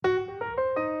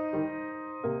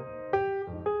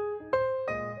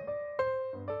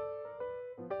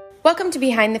Welcome to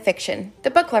Behind the Fiction,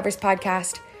 the Book Lovers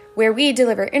Podcast, where we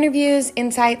deliver interviews,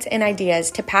 insights, and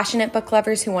ideas to passionate book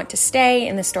lovers who want to stay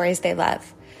in the stories they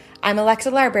love. I'm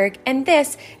Alexa Larberg, and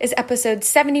this is episode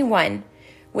 71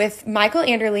 with Michael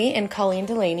Anderle and Colleen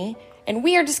Delaney, and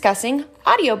we are discussing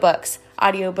audiobooks,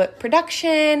 audiobook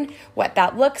production, what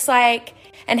that looks like,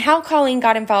 and how Colleen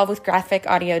got involved with graphic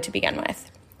audio to begin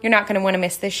with. You're not going to want to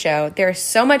miss this show. There is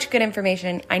so much good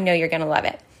information. I know you're going to love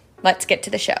it. Let's get to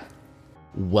the show.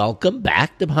 Welcome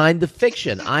back to Behind the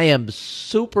Fiction. I am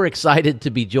super excited to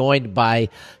be joined by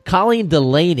Colleen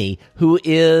Delaney, who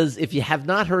is, if you have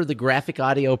not heard the graphic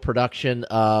audio production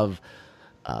of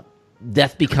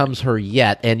Death Becomes Her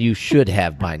yet, and you should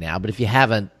have by now, but if you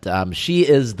haven't, she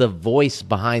is the voice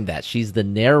behind that. She's the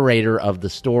narrator of the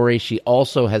story. She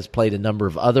also has played a number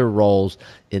of other roles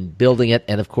in building it,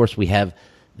 and of course we have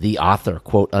the author,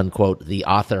 quote unquote, the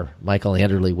author, Michael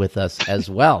Anderle, with us as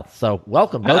well. So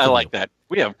welcome, both of you. I like that.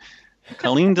 We have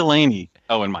Colleen Delaney.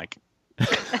 Oh, and Mike.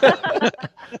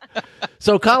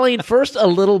 So, Colleen, first a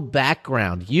little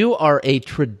background. You are a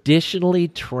traditionally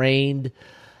trained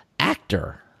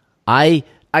actor. I'm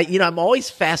always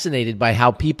fascinated by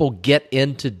how people get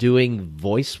into doing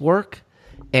voice work,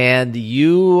 and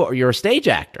you're a stage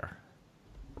actor.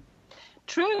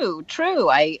 True.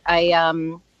 I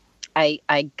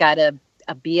got a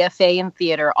BFA in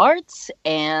theater arts,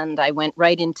 and I went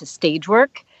right into stage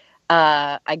work.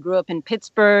 I grew up in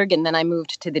Pittsburgh, and then I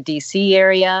moved to the DC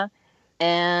area,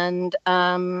 and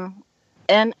I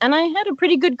had a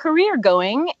pretty good career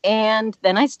going. And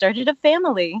then I started a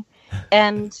family,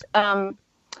 and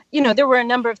there were a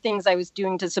number of things I was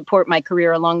doing to support my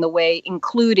career along the way,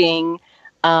 including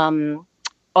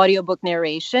audiobook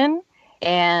narration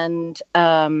and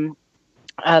the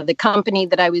company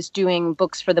that I was doing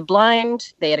books for the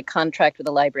blind. They had a contract with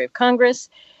the Library of Congress.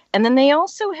 And then they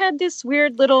also had this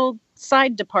weird little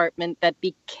side department that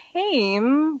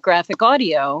became graphic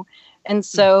audio. And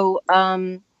so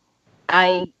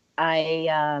I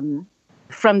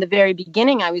from the very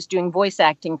beginning, I was doing voice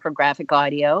acting for graphic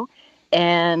audio.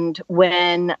 And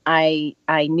when I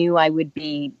knew I would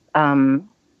be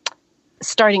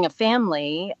starting a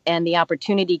family and the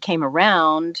opportunity came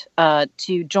around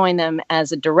to join them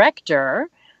as a director,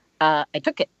 I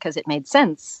took it because it made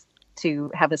sense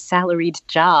to have a salaried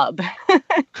job.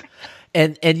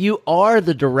 And you are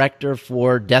the director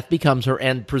for Death Becomes Her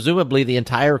and presumably the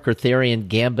entire Arthurian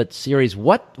Gambit series.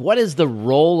 What is the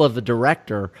role of the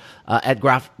director at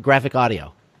graphic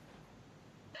audio?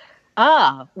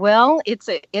 Well, it's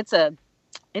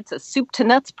a soup to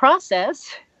nuts process.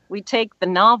 We take the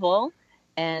novel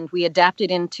and we adapt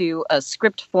it into a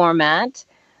script format.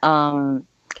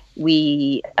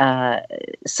 We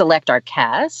select our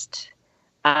cast.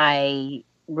 I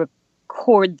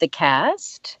record the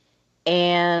cast,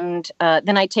 and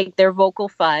then I take their vocal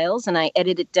files and I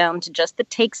edit it down to just the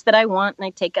takes that I want, and I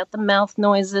take out the mouth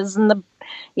noises and the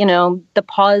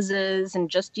pauses and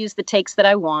just use the takes that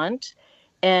I want.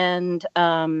 And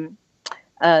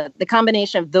the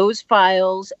combination of those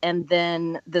files and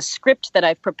then the script that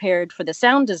I've prepared for the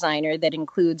sound designer that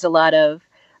includes a lot of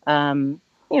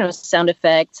sound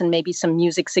effects and maybe some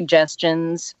music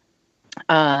suggestions.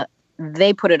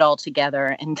 They put it all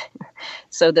together. And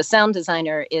so the sound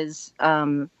designer is,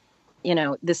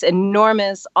 this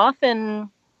enormous, often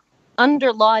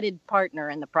underlauded partner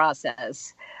in the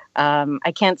process.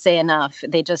 I can't say enough.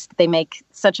 They make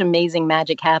such amazing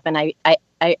magic happen. I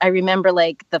remember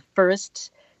like the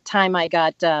first time I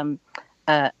got the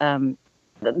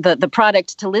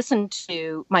product to listen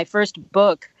to, my first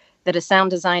book that a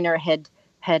sound designer had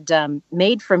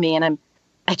made for me. And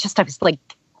I was like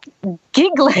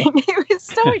giggling. It was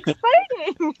so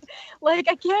exciting. Like,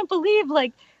 I can't believe,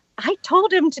 like, I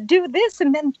told him to do this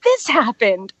and then this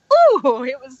happened. Ooh,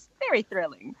 it was very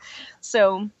thrilling.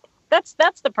 So that's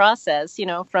the process,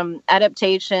 from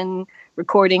adaptation,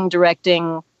 recording,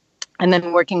 directing, and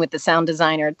then working with the sound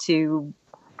designer to,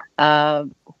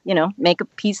 make a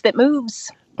piece that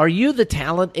moves. Are you the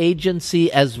talent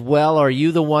agency as well? Are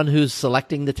you the one who's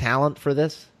selecting the talent for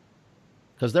this?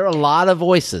 Because there are a lot of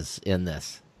voices in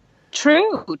this.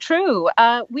 True.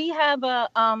 We have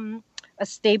a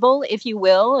stable, if you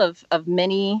will, of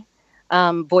many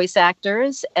voice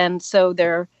actors, and so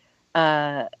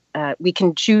we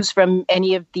can choose from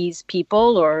any of these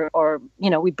people, or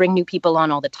we bring new people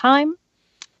on all the time.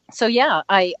 So yeah,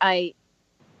 I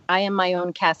am my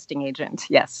own casting agent.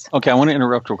 Yes. Okay, I want to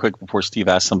interrupt real quick before Steve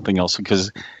asks something else,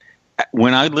 because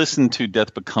when I listen to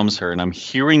Death Becomes Her and I'm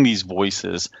hearing these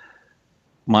voices,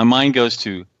 my mind goes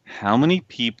to how many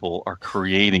people are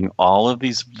creating all of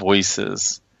these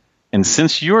voices. And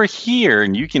since you're here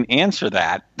and you can answer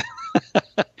that,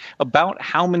 About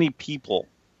how many people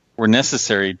were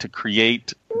necessary to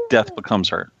create Death Becomes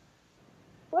Her?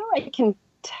 Well, I can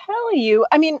tell you.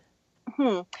 I mean,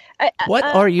 What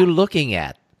are you looking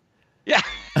at? Yeah.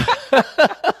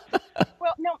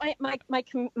 Well, no,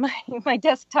 my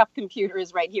desktop computer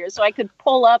is right here, so I could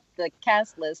pull up the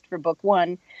cast list for book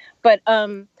one. But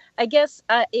I guess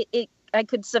I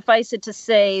could suffice it to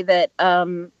say that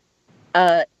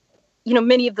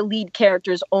many of the lead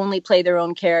characters only play their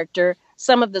own character.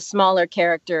 Some of the smaller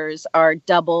characters are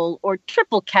double or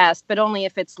triple cast, but only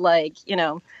if it's like,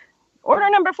 order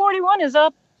number 41 is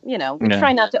up. We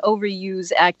try not to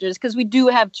overuse actors because we do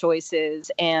have choices,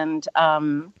 and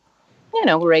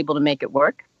we're able to make it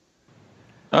work.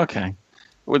 Okay.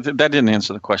 Well, that didn't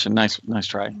answer the question. Nice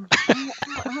try.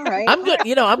 All right. I'm good.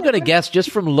 I'm going to guess just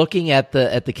from looking at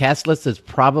the cast list, it's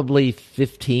probably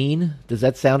 15. Does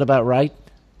that sound about right?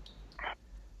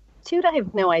 Dude, I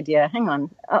have no idea. Hang on.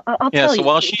 I'll tell you. So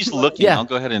while she's looking, I'll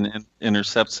go ahead and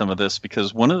intercept some of this,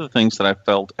 because one of the things that I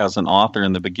felt as an author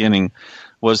in the beginning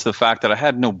was the fact that I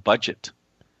had no budget.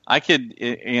 I could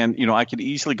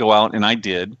easily go out, and I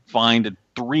did, find a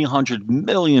 $300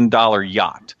 million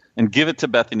yacht and give it to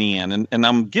Bethany Ann. And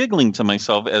I'm giggling to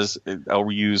myself, as I'll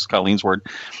reuse Colleen's word,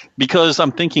 because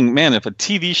I'm thinking, man, if a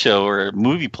TV show or a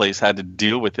movie place had to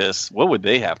deal with this, what would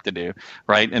they have to do,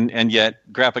 right? And yet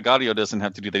graphic audio doesn't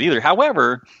have to do that either.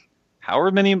 However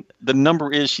many the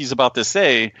number is she's about to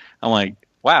say, I'm like,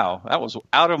 wow, that was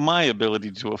out of my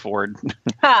ability to afford.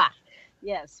 Ha!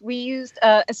 Yes, we used,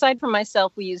 aside from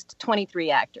myself, we used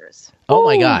 23 actors. Oh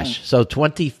my gosh. So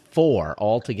 24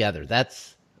 altogether.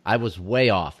 I was way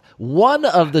off. One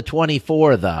of the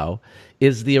 24, though,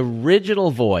 is the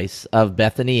original voice of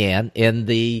Bethany Ann in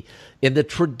the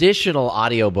traditional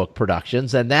audiobook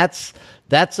productions, and that's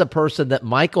a person that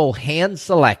Michael hand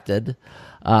selected.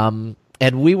 And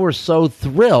we were so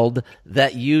thrilled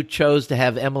that you chose to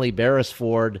have Emily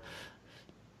Beresford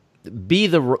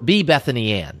be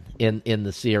Bethany Ann in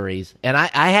the series. And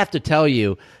I have to tell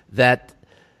you that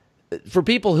for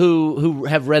people who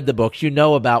have read the books,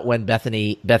 about when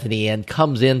Bethany Ann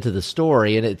comes into the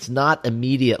story, and it's not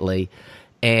immediately.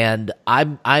 And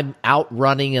I'm out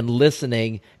running and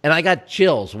listening, and I got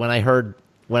chills when I heard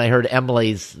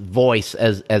Emily's voice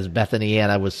as Bethany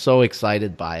Ann. I was so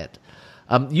excited by it.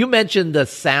 You mentioned the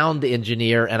sound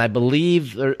engineer, and I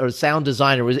believe or sound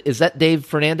designer. Is that Dave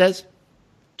Fernandez?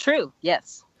 True.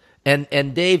 Yes.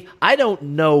 And Dave, I don't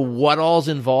know what all's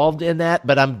involved in that,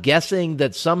 but I'm guessing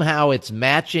that somehow it's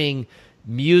matching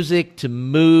music to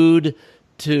mood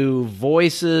to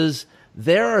voices.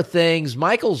 There are things.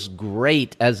 Michael's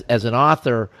great as an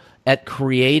author at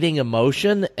creating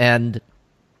emotion, and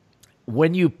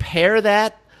when you pair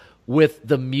that with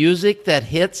the music that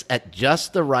hits at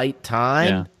just the right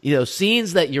time,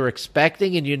 scenes that you're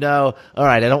expecting, and all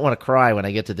right, I don't want to cry when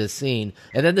I get to this scene,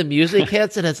 and then the music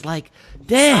hits, and it's like,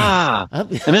 dang. And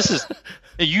this is,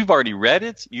 you've already read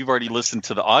it, you've already listened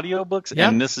to the audiobooks,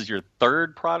 and this is your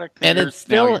third product, and it's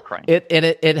still, now you're crying.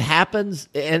 It happens,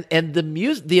 and the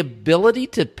music, the ability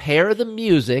to pair the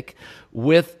music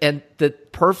with, and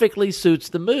that perfectly suits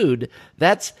the mood.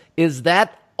 Is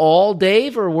that all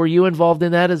Dave, or were you involved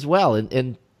in that as well,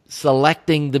 in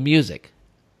selecting the music?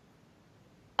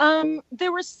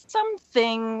 There were some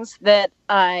things that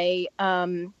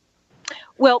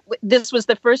this was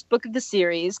the first book of the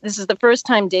series. This is the first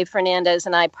time Dave Fernandez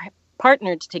and I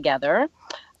partnered together.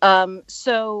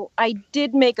 So I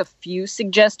did make a few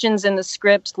suggestions in the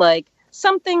script, like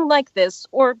something like this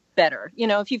or better.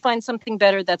 If you find something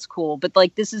better, that's cool. But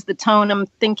like, this is the tone I'm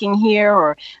thinking here,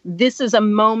 or this is a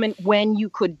moment when you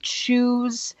could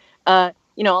choose,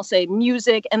 I'll say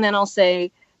music, and then I'll say,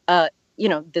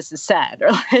 this is sad,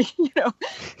 or like,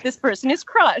 this person is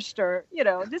crushed, or,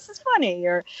 this is funny,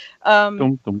 or,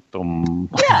 dum, dum, dum.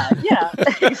 Yeah,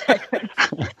 exactly.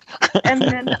 And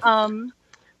then,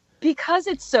 because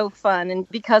it's so fun and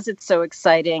because it's so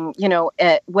exciting,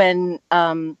 when,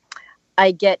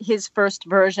 I get his first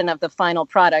version of the final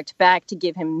product back to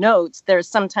give him notes, there's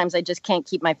sometimes I just can't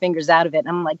keep my fingers out of it. And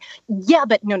I'm like, yeah,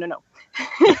 but no.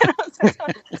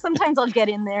 Sometimes I'll get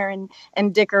in there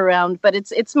and dick around, but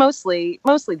it's mostly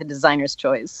the designer's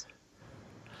choice.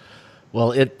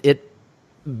 Well,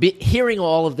 hearing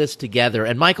all of this together,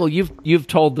 and Michael, you've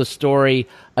told the story.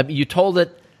 You told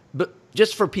it, but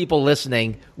just for people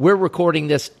listening, we're recording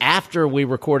this after we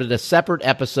recorded a separate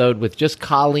episode with just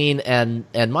Colleen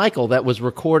and Michael that was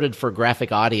recorded for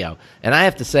graphic audio. And I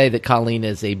have to say that Colleen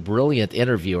is a brilliant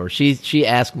interviewer. She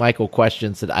asked Michael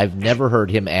questions that I've never heard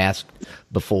him ask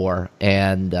before.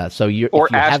 And so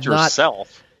or asked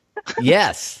yourself.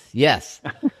 Yes.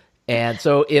 And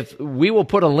so if we will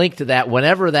put a link to that,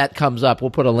 whenever that comes up,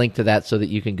 we'll put a link to that so that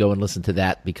you can go and listen to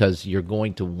that because you're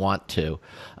going to want to.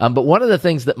 But one of the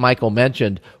things that Michael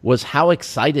mentioned was how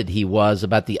excited he was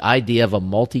about the idea of a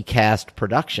multicast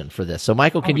production for this. So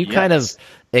Michael, can you kind of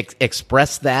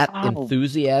express that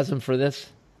enthusiasm for this?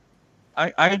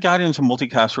 I got into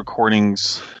multicast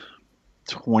recordings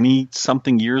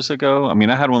 20-something years ago. I mean,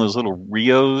 I had one of those little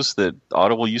Rios that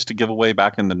Audible used to give away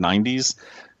back in the 90s.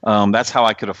 That's how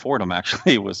I could afford them,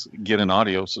 actually, was get an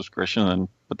audio subscription and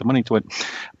put the money to it.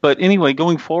 But anyway,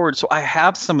 going forward, so I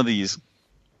have some of these,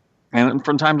 and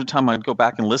from time to time I'd go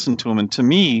back and listen to them, and to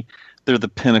me, they're the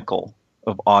pinnacle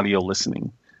of audio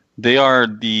listening. They're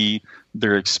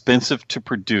expensive to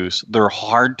produce. They're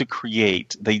hard to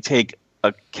create. They take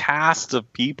a cast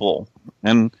of people,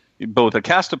 and both a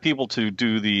cast of people to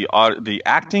do the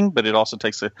acting, but it also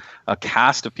takes a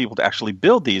cast of people to actually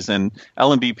build these. And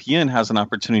LMBPN has an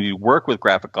opportunity to work with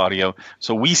graphic audio,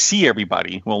 so we see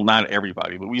everybody. Well, not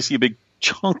everybody, but we see a big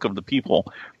chunk of the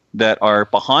people that are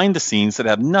behind the scenes that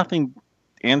have nothing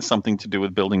and something to do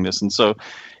with building this. And so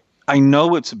I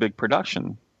know it's a big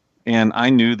production, and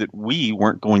I knew that we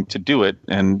weren't going to do it.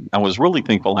 And I was really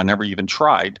thankful I never even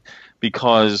tried,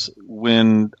 because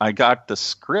when I got the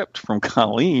script from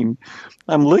Colleen,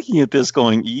 I'm looking at this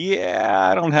going, yeah,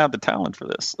 I don't have the talent for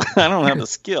this. I don't have the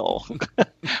skill.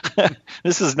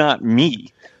 This is not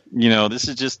me. This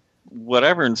is just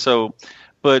whatever. And so,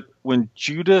 but when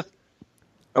Judith,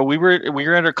 we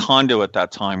were at her condo at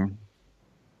that time,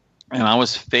 and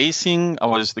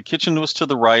the kitchen was to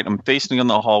the right. I'm facing in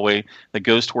the hallway that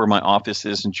goes to where my office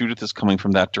is, and Judith is coming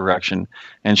from that direction.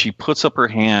 And she puts up her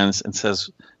hands and says,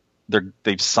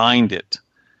 they've signed it,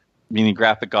 meaning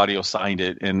Graphic Audio signed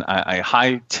it. And I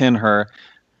high-ten her,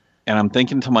 and I'm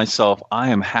thinking to myself,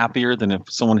 I am happier than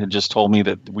if someone had just told me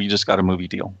that we just got a movie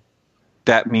deal.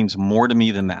 That means more to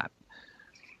me than that.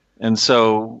 And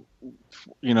so,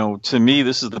 to me,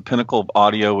 this is the pinnacle of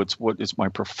audio. It's my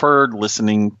preferred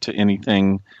listening to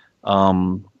anything.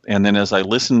 And then as I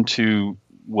listened to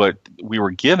what we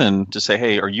were given to say,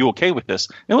 hey, are you okay with this?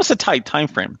 It was a tight time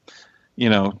frame.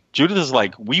 Judith is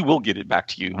like, we will get it back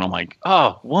to you. And I'm like,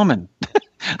 oh, woman.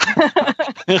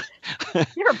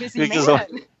 You're a busy man.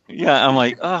 I'm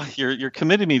like, oh, you're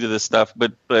committing me to this stuff.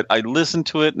 But I listened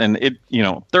to it, and it,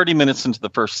 30 minutes into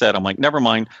the first set, I'm like, never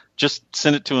mind. Just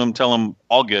send it to him. Tell him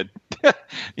all good.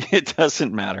 It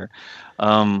doesn't matter.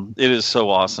 It is so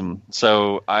awesome.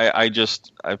 So I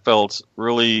felt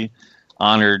really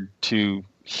honored to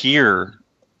hear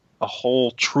a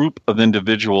whole troupe of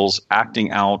individuals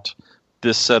acting out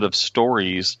this set of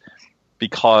stories,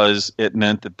 because it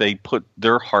meant that they put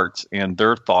their hearts and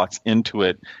their thoughts into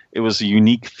it. It was a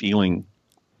unique feeling.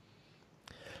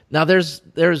 Now there's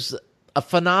a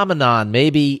phenomenon,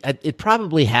 maybe it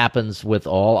probably happens with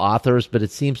all authors, but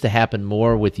it seems to happen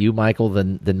more with you, Michael,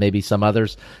 than maybe some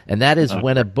others. And that is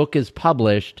when a book is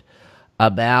published,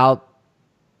 about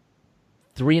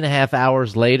 3.5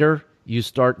 hours later, you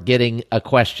start getting a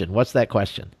question. What's that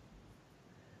question?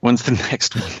 When's the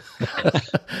next one?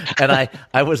 And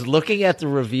I was looking at the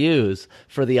reviews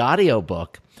for the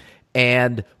audiobook,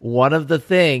 and one of the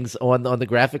things on the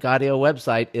Graphic Audio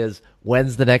website is,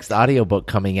 when's the next audiobook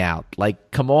coming out?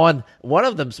 Like, come on. One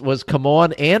of them was, come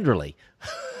on, Anderly.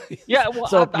 Yeah, well,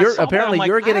 so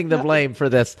you're getting the blame for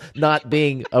this not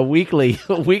being a weekly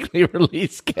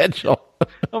release schedule.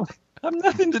 I have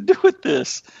nothing to do with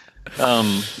this.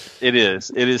 It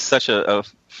is such a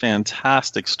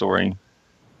fantastic story.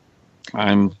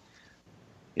 And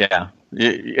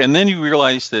then you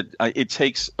realize that it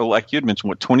takes, like you had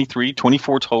mentioned,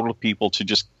 24 total people to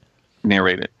just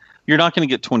narrate it. You're not going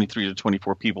to get 23 to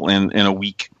 24 people in a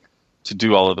week to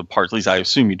do all of the parts. At least I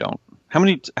assume you don't. How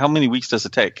many weeks does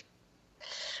it take?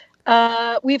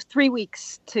 We have 3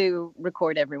 weeks to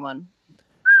record everyone.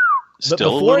 But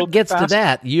before it gets to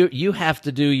that, you have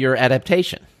to do your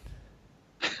adaptation.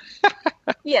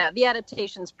 Yeah, the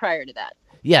adaptation's prior to that.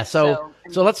 Yeah, so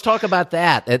let's talk about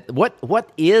that.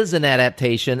 What is an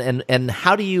adaptation, and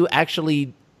how do you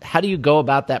go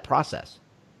about that process?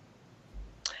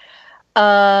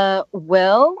 I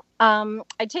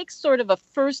take sort of a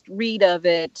first read of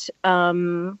it,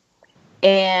 and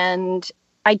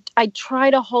I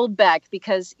try to hold back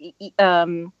because it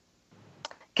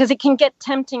can get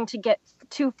tempting to get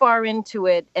too far into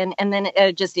it, and then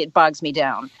it bogs me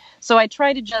down. So I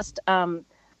try to just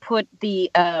put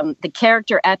the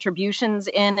character attributions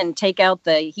in and take out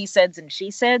the he saids and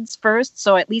she saids first,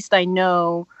 so at least I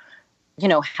know,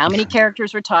 how many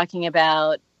characters we're talking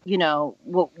about,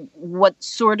 what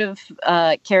sort of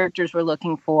characters we're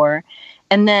looking for,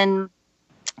 and then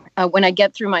when I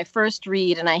get through my first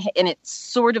read and it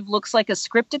sort of looks like a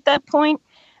script at that point,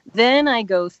 then I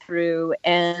go through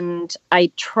and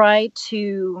I try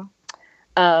to,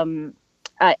 I'm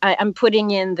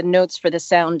putting in the notes for the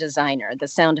sound designer, the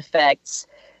sound effects,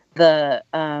 the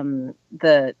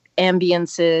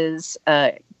ambiances,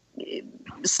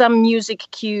 some music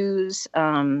cues,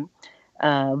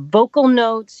 vocal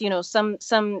notes.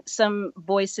 Some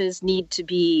voices need to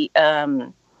be,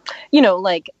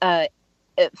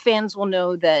 fans will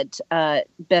know that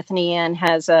Bethany Ann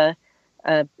has a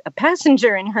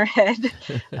passenger in her head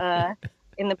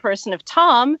in the person of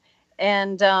Tom,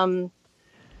 and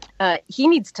he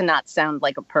needs to not sound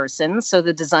like a person, so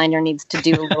the designer needs to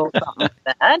do a little something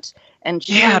with that. And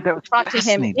she talk to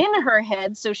him in her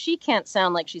head, so she can't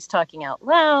sound like she's talking out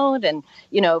loud. And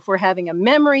if we're having a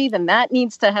memory, then that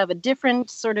needs to have a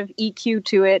different sort of EQ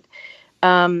to it.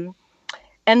 And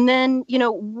then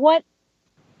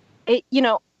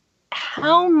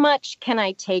how much can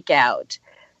I take out?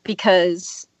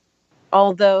 Because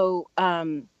although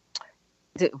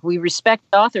we respect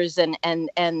authors and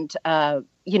the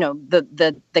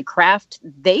craft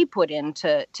they put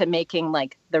into making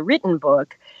like the written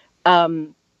book,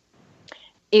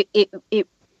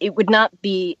 it would not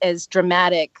be as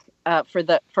dramatic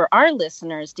for our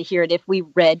listeners to hear it if we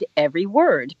read every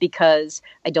word, because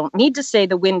I don't need to say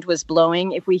the wind was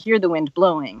blowing if we hear the wind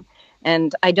blowing.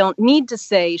 And I don't need to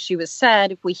say she was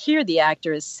sad if we hear the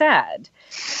actor is sad.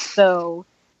 So,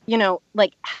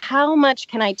 how much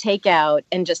can I take out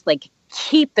and just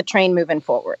keep the train moving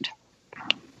forward?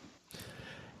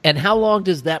 And how long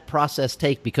does that process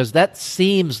take? Because that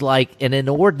seems like an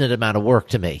inordinate amount of work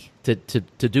to me to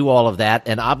do all of that.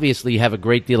 And obviously you have a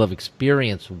great deal of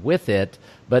experience with it.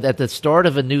 But at the start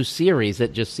of a new series,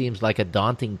 it just seems like a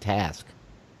daunting task.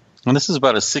 And this is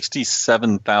about a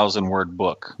 67,000 word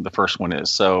book. The first one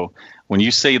is. So when you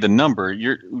say the number,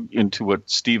 you're into what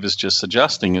Steve is just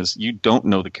suggesting is you don't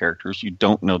know the characters. You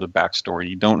don't know the backstory.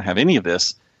 You don't have any of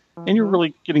this. Mm-hmm. And you're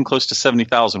really getting close to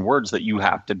 70,000 words that you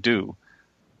have to do.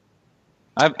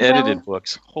 I've edited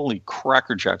books. Holy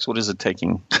crackerjacks. What is it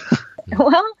taking?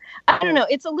 Well, I don't know.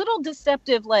 It's a little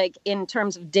deceptive, in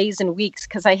terms of days and weeks,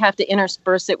 because I have to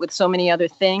intersperse it with so many other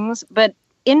things. But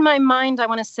in my mind, I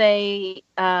want to say,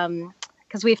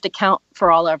 because we have to count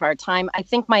for all of our time, I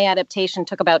think my adaptation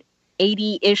took about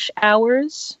 80-ish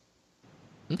hours.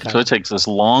 Okay. So it takes as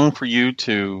long for you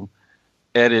to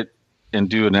edit and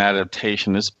do an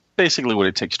adaptation as basically what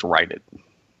it takes to write it.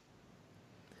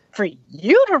 For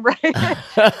you to write it?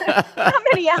 How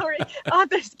many hours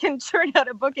authors can turn out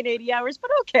a book in 80 hours,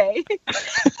 but okay.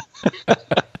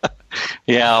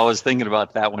 Yeah, I was thinking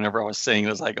about that whenever I was saying it. I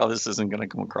was like, oh, this isn't going to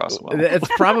come across well. It's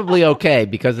probably okay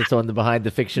because it's on the Behind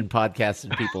the Fiction podcast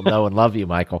and people know and love you,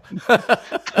 Michael.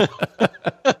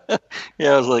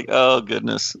 Yeah, I was like, oh,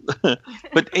 goodness.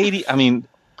 But 80,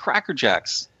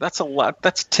 crackerjacks, that's a lot.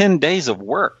 That's 10 days of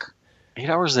work, 8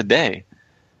 hours a day.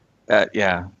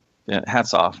 Yeah,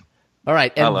 hats off. All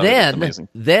right, and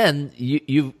then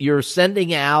you're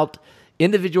sending out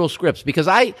individual scripts because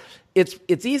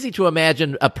it's easy to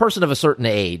imagine a person of a certain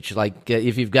age, like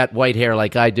if you've got white hair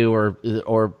like I do,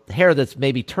 or hair that's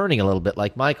maybe turning a little bit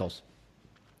like Michael's.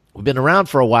 We've been around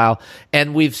for a while,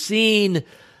 and we've seen,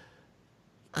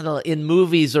 I don't know, in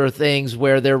movies or things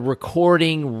where they're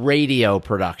recording radio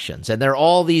productions, and there are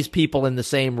all these people in the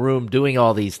same room doing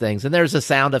all these things, and there's a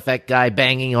sound effect guy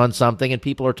banging on something, and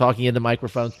people are talking into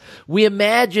microphones. We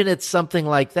imagine it's something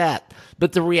like that,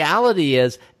 but the reality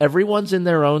is everyone's in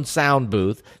their own sound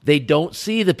booth. They don't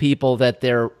see the people that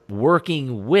they're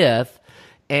working with,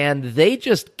 and they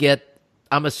just get,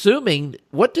 I'm assuming,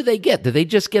 what do they get? Do they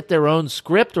just get their own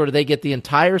script, or do they get the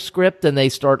entire script and they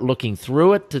start looking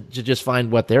through it to just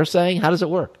find what they're saying? How does it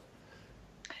work?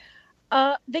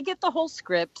 They get the whole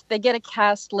script. They get a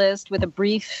cast list with a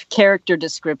brief character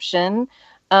description.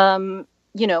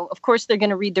 Of course, they're going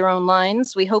to read their own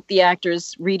lines. We hope the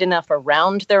actors read enough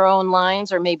around their own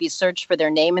lines, or maybe search for their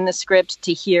name in the script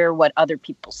to hear what other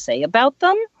people say about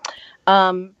them.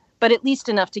 But at least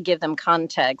enough to give them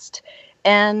context.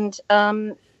 And,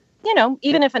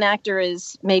 even if an actor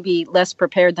is maybe less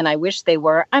prepared than I wish they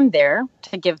were, I'm there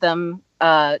to give them,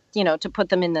 to put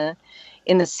them in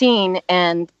the scene.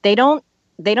 And they don't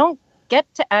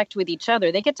get to act with each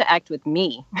other. They get to act with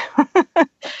me.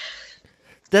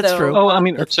 That's true.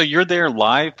 Oh, so you're there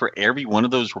live for every one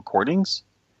of those recordings?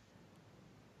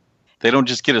 They don't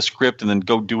just get a script and then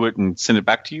go do it and send it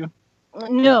back to you?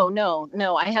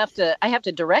 No. I have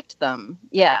to direct them.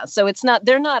 Yeah. So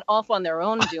they're not off on their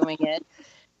own doing it.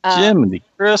 Jiminy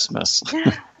Christmas.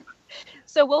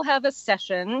 So we'll have a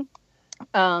session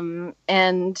And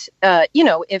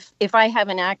if I have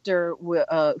an actor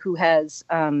who has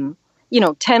 10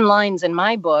 lines in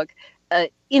my book,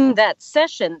 in that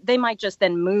session, they might just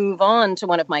then move on to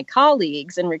one of my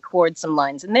colleagues and record some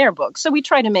lines in their book. So we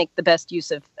try to make the best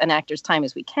use of an actor's time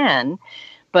as we can.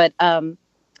 But,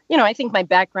 I think my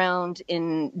background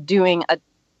in doing a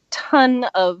ton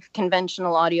of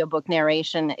conventional audiobook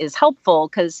narration is helpful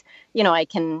because, I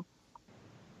can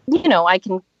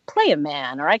play a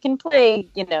man, or I can play,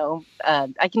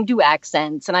 I can do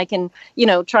accents, and I can,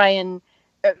 try and,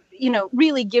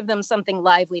 really give them something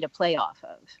lively to play off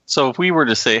of. So if we were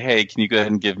to say, hey, can you go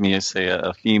ahead and give me,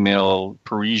 a female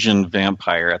Parisian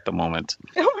vampire at the moment?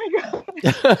 Oh my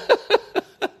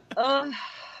God.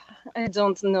 I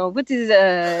don't know. What is,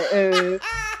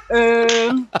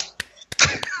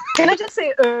 can I just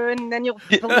say, and then you'll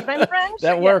believe I'm French?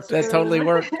 That worked. That totally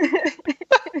worked.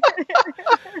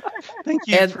 Thank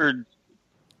you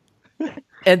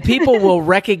And people will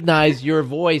recognize your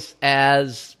voice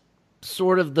as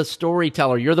sort of the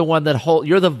storyteller. You're the one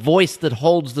you're the voice that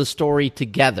holds the story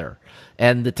together.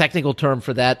 And the technical term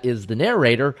for that is the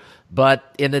narrator. But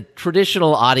in the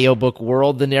traditional audiobook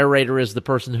world, the narrator is the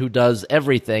person who does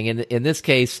everything. And in this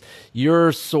case,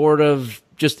 you're sort of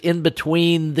just in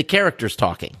between the characters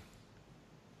talking.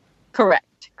 Correct.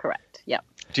 Yeah.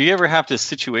 Do you ever have this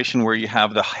situation where you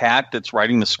have the hat that's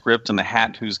writing the script and the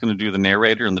hat who's going to do the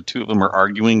narrator, and the two of them are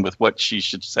arguing with what she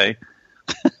should say?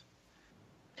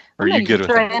 Or are you good with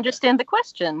it? I understand the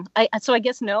question. So I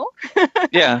guess no.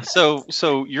 Yeah. So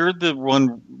you're the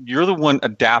one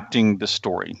adapting the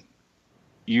story.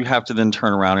 You have to then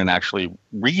turn around and actually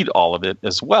read all of it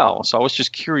as well. So I was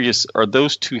just curious, are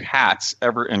those two hats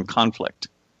ever in conflict?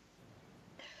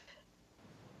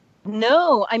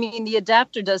 No, I mean, the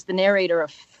adapter does the narrator a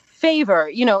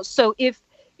favor, so if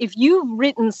you've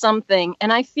written something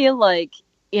and I feel like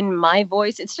in my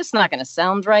voice, it's just not going to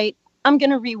sound right, I'm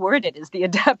going to reword it as the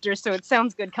adapter so it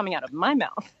sounds good coming out of my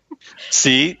mouth.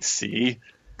 See?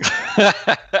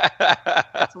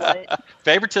 That's what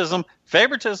Favoritism.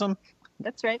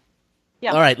 That's right.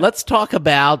 Yeah. All right, let's talk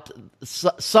about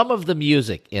some of the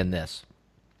music in this.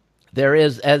 There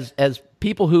is, as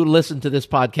people who listen to this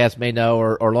podcast may know,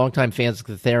 or longtime fans of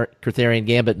Kurtherian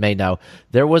Gambit may know,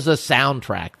 there was a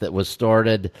soundtrack that was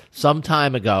started some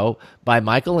time ago by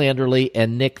Michael Anderle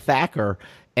and Nick Thacker,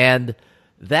 and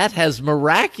that has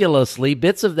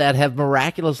bits of that have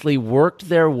miraculously worked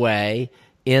their way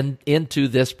into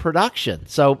this production.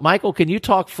 So, Michael, can you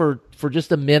talk for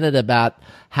just a minute about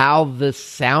how this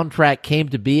soundtrack came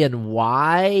to be and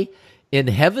why, in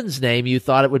heaven's name, you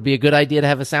thought it would be a good idea to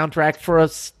have a soundtrack for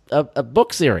a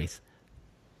book series?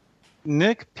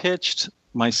 Nick pitched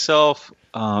myself,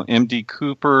 M.D.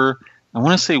 Cooper, I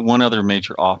want to say one other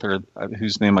major author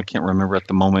whose name I can't remember at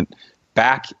the moment,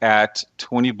 back at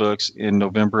 20 Books in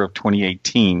November of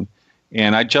 2018.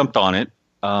 And I jumped on it.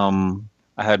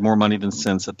 I had more money than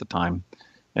sense at the time.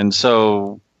 And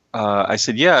so I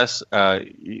said yes.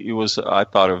 It was, I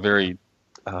thought, a very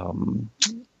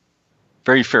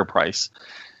fair price.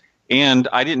 And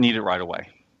I didn't need it right away.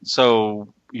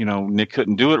 So, Nick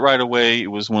couldn't do it right away. It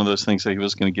was one of those things that he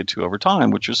was going to get to over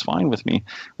time, which was fine with me.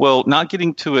 Well, not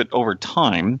getting to it over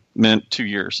time meant 2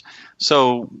 years.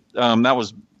 So that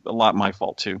was a lot my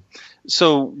fault too.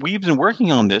 So we've been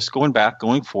working on this, going back,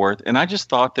 going forth, and I just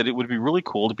thought that it would be really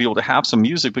cool to be able to have some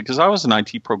music, because I was an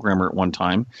IT programmer at one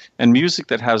time, and music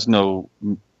that has no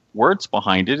words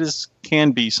behind it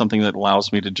can be something that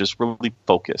allows me to just really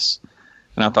focus.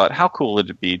 And I thought, how cool would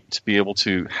it be to be able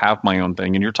to have my own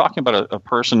thing? And you're talking about a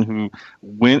person who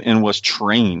went and was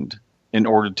trained in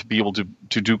order to be able to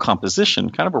do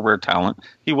composition, kind of a rare talent.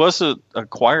 He was a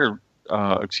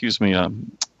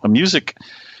music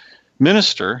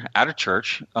minister at a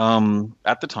church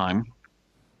at the time.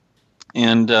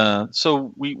 And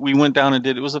so we went down and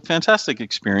did. It was a fantastic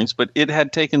experience, but it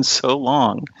had taken so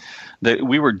long that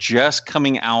we were just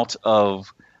coming out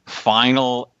of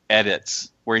final edits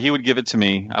where he would give it to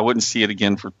me. I wouldn't see it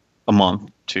again for a month,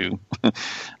 two.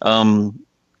 And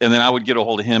then I would get a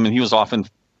hold of him, and he was off in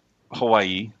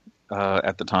Hawaii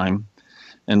at the time.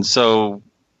 And so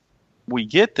we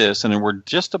get this, and then we're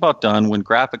just about done when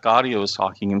Graphic Audio is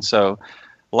talking. And so,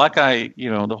 like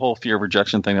the whole fear of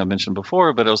rejection thing I mentioned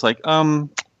before, but I was like,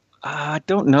 I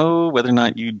don't know whether or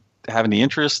not you have any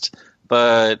interest,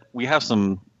 but we have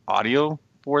some audio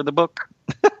for the book.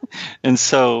 And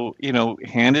so,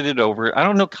 handed it over. I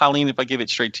don't know, Colleen, if I gave it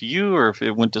straight to you or if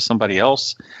it went to somebody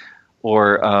else,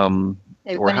 or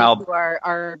it or went how into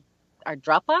our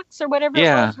Dropbox or whatever.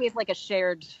 Yeah. It was. We have like a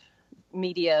shared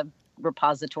media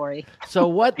repository. So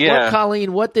what,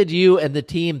 Colleen, what did you and the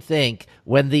team think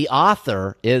when the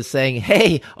author is saying,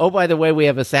 hey, oh, by the way, we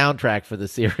have a soundtrack for the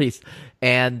series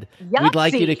and we'd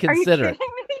like you to consider it?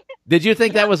 Did you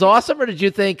think that was awesome, or did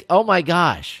you think, oh my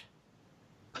gosh?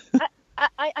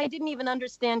 I didn't even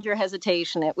understand your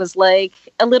hesitation. It was like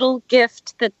a little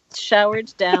gift that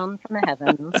showered down from the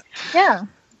heavens. Yeah.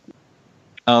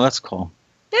 Oh, that's cool.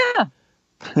 Yeah.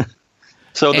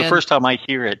 So the first time I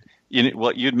hear it,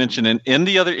 what you'd mentioned in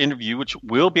the other interview, which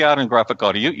will be out in graphic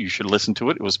audio, you should listen to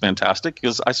it. It was fantastic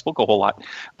because I spoke a whole lot.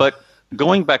 But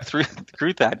going back through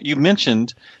that, you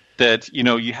mentioned that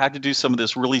you had to do some of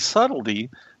this really subtlety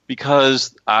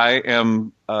because I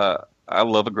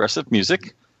love aggressive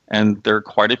music, and there are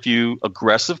quite a few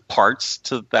aggressive parts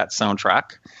to that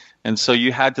soundtrack, and so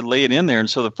you had to lay it in there. And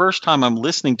so the first time I'm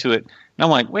listening to it, and I'm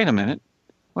like, wait a minute.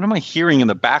 What am I hearing in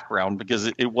the background? Because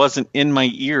it wasn't in my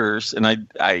ears, and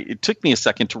it took me a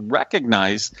second to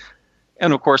recognize.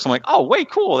 And of course, I'm like, "Oh, wait,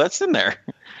 cool, that's in there."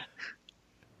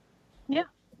 Yeah,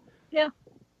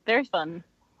 very fun.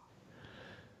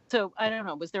 So I don't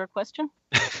know. Was there a question?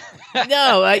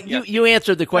 No, you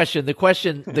answered the question.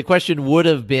 The question would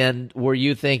have been, were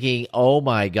you thinking, "Oh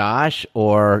my gosh,"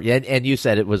 and you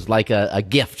said it was like a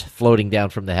gift floating down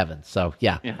from the heavens. So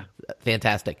yeah.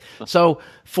 Fantastic. So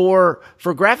for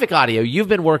graphic audio, you've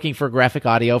been working for graphic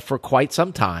audio for quite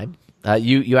some time.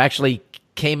 You actually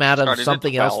came out of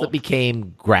something else that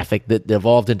became graphic, that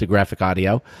evolved into graphic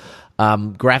audio.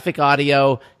 Graphic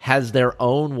audio has their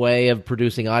own way of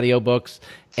producing audiobooks,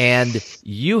 and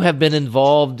you have been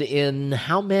involved in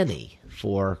how many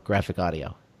for graphic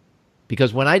audio?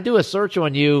 Because when I do a search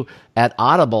on you at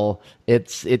Audible,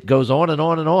 it goes on and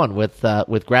on and on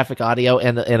with graphic audio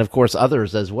and of course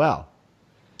others as well.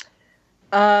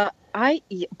 Hundreds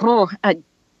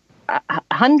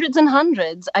and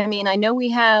hundreds. I mean, I know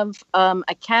we have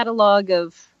a catalog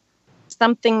of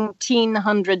something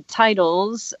 1,500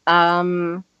 titles. I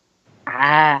don't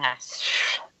know.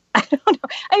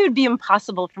 It would be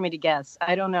impossible for me to guess.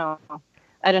 I don't know.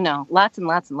 Lots and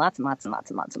lots and lots and lots and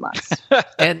lots and lots and lots.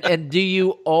 And do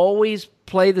you always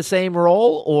play the same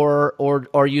role, or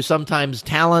are you sometimes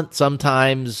talent,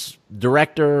 sometimes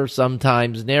director,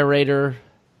 sometimes narrator?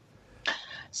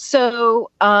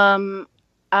 So I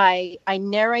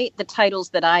narrate the titles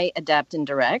that I adapt and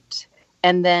direct,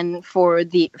 and then for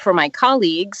my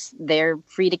colleagues, they're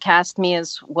free to cast me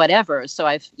as whatever. So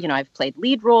I've played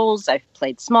lead roles, I've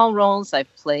played small roles,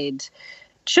 I've played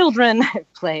children,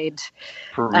 I've played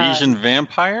Parisian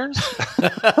vampires.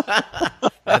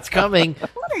 That's coming.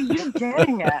 What are you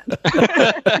getting at?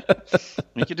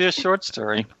 We could do a short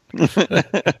story.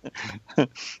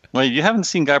 Well, you haven't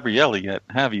seen Gabrielle yet,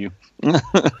 have you?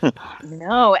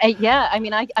 No. Yeah. I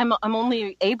mean, I'm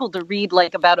only able to read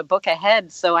like about a book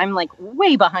ahead, so I'm like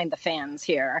way behind the fans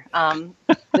here.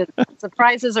 The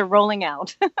surprises are rolling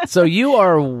out. So you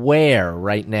are where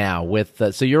right now with?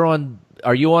 So you're on.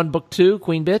 Are you on book 2,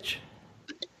 Queen Bitch?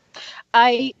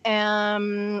 I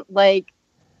am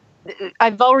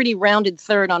I've already rounded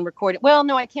third on recording. Well,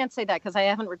 no, I can't say that because I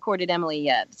haven't recorded Emily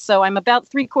yet. So I'm about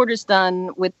 3/4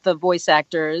 done with the voice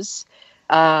actors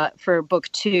for book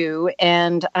 2,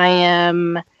 and I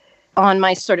am on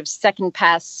my sort of second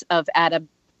pass of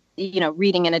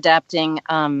reading and adapting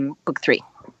book 3.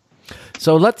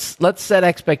 So let's set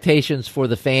expectations for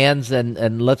the fans,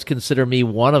 and let's consider me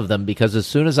one of them, because as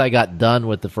soon as I got done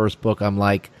with the first book, I'm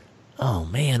like, oh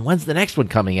man, when's the next one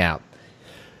coming out?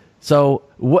 So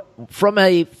from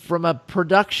a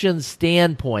production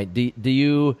standpoint,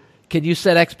 can you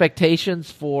set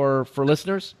expectations for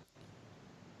listeners?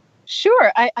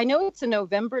 Sure. I know it's a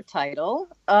November title.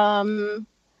 I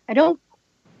don't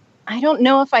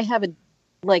know if I have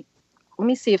let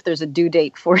me see if there's a due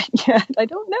date for it yet. I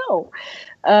don't know.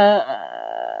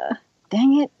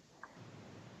 Dang it.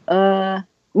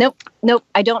 Nope.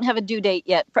 I don't have a due date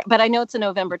yet, but I know it's a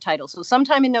November title. So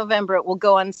sometime in November, it will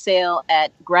go on sale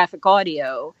at Graphic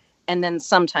Audio. And then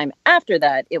sometime after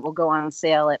that, it will go on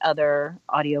sale at other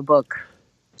audiobook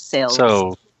sales.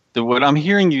 So what I'm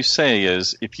hearing you say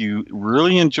is, if you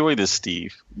really enjoy this,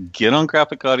 Steve, get on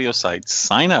Graphic Audio sites,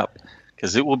 sign up,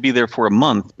 because it will be there for a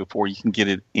month before you can get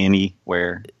it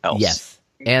anywhere else. Yes.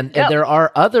 And there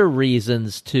are other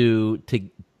reasons to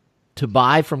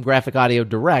buy from Graphic Audio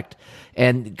Direct.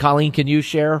 And Colleen, can you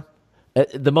share?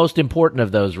 The most important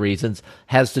of those reasons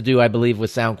has to do, I believe,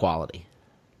 with sound quality.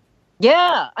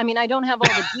 Yeah. I mean, I don't have all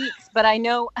the geeks, but I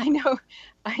know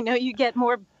you get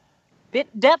more bit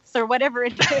depth or whatever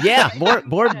it is. Yeah,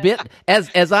 more bit.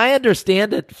 As I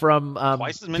understand it from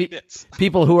twice as many bits.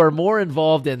 People who are more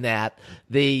involved in that,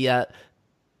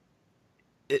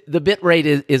 the bit rate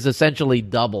is essentially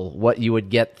double what you would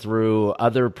get through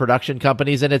other production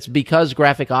companies, and it's because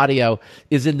Graphic Audio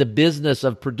is in the business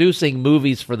of producing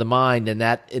movies for the mind, and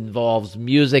that involves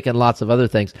music and lots of other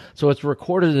things. So it's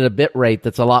recorded at a bit rate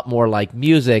that's a lot more like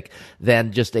music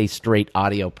than just a straight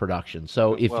audio production.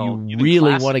 So if you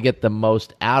really want to get the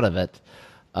most out of it,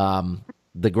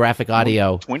 the Graphic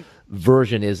Audio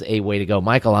version is a way to go.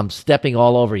 Michael, I'm stepping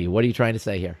all over you. What are you trying to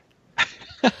say here?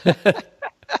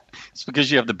 It's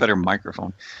because you have the better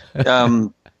microphone.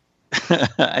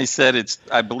 I said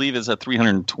I believe it's at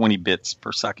 320 bits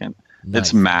per second. Nice.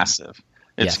 It's massive.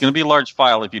 It's going to be a large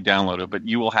file if you download it, but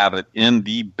you will have it in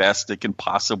the best it can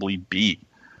possibly be.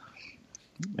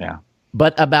 Yeah.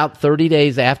 But about 30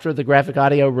 days after the Graphic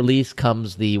Audio release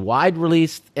comes the wide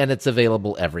release, and it's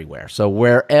available everywhere. So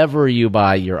wherever you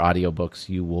buy your audiobooks,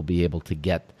 you will be able to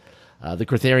get the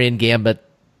Cortharian Gambit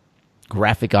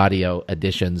Graphic Audio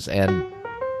editions. And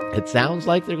it sounds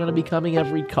like they're going to be coming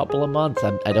every couple of months.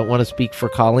 I don't want to speak for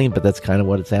Colleen, but that's kind of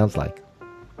what it sounds like.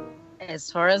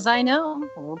 As far as I know,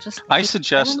 we'll just. I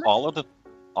suggest all of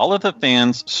the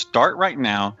fans start right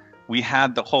now. We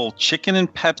had the whole chicken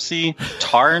and Pepsi,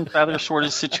 tar and feather sort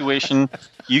of situation.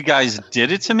 You guys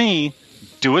did it to me.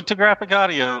 Do it to Graphic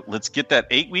Audio. Let's get that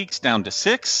 8 weeks down to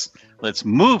 6. Let's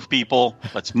move, people.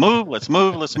 Let's move. Let's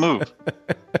move. Let's move.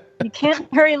 You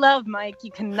can't hurry love, Mike.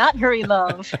 You cannot hurry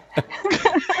love.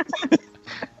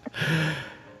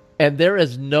 And there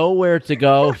is nowhere to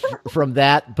go from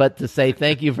that but to say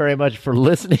thank you very much for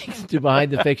listening to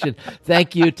Behind the Fiction.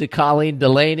 Thank you to Colleen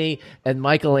Delaney and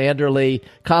Michael Anderle.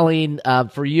 Colleen,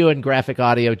 for you and Graphic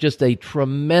Audio, just a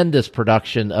tremendous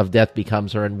production of Death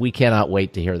Becomes Her, and we cannot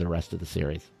wait to hear the rest of the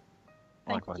series.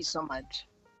 Thank you so much.